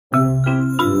Hi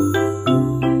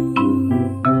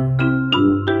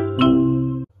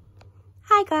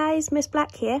guys, Miss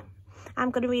Black here.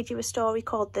 I'm going to read you a story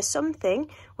called The Something,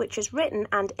 which is written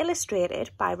and illustrated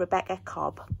by Rebecca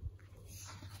Cobb.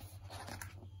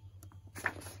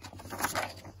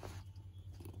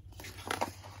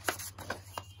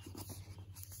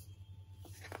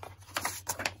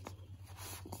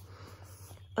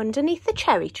 Underneath the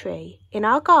cherry tree in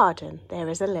our garden there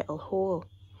is a little hole.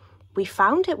 We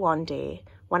found it one day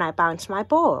when I bounced my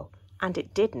ball and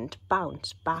it didn't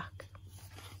bounce back.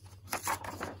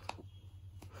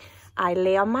 I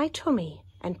lay on my tummy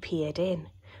and peered in,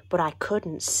 but I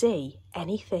couldn't see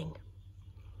anything.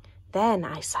 Then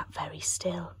I sat very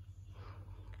still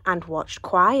and watched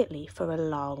quietly for a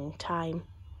long time.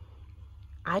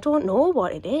 I don't know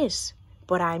what it is,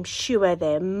 but I'm sure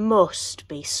there must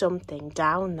be something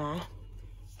down there.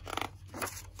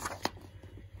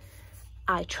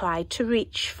 I tried to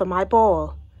reach for my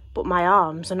ball, but my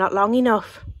arms are not long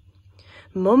enough.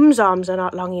 Mum's arms are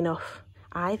not long enough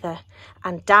either,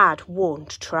 and Dad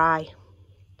won't try.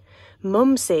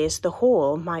 Mum says the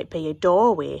hole might be a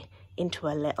doorway into a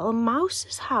little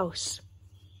mouse's house.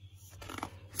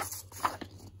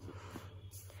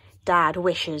 Dad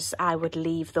wishes I would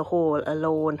leave the hole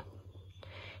alone.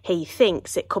 He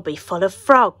thinks it could be full of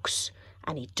frogs,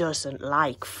 and he doesn't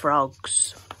like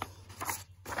frogs.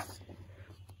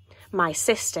 My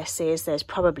sister says there's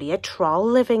probably a troll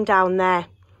living down there.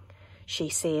 She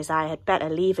says I had better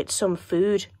leave it some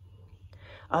food.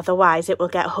 Otherwise it will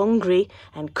get hungry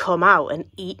and come out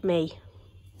and eat me.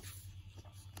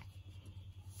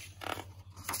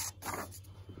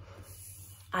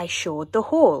 I showed the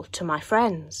hole to my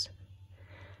friends.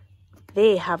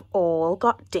 They have all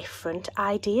got different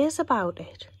ideas about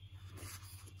it.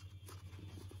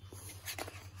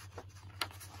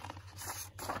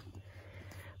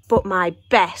 But my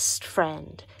best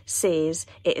friend says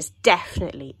it is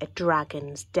definitely a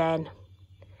dragon's den.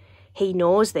 He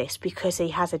knows this because he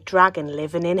has a dragon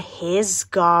living in his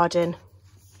garden.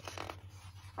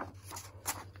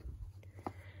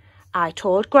 I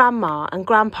told Grandma and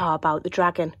Grandpa about the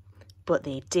dragon, but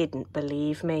they didn't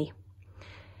believe me.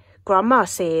 Grandma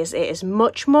says it is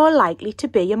much more likely to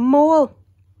be a mole.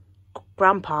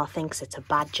 Grandpa thinks it's a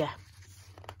badger.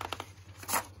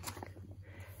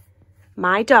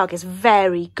 My dog is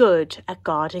very good at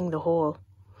guarding the hole.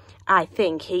 I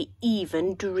think he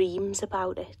even dreams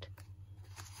about it.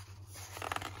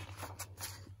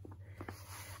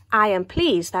 I am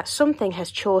pleased that something has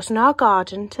chosen our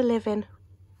garden to live in.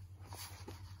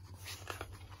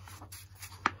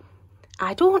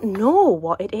 I don't know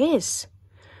what it is,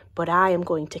 but I am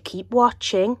going to keep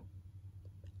watching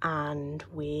and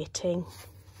waiting.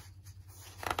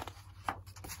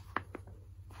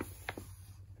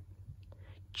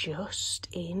 Just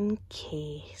in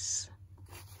case.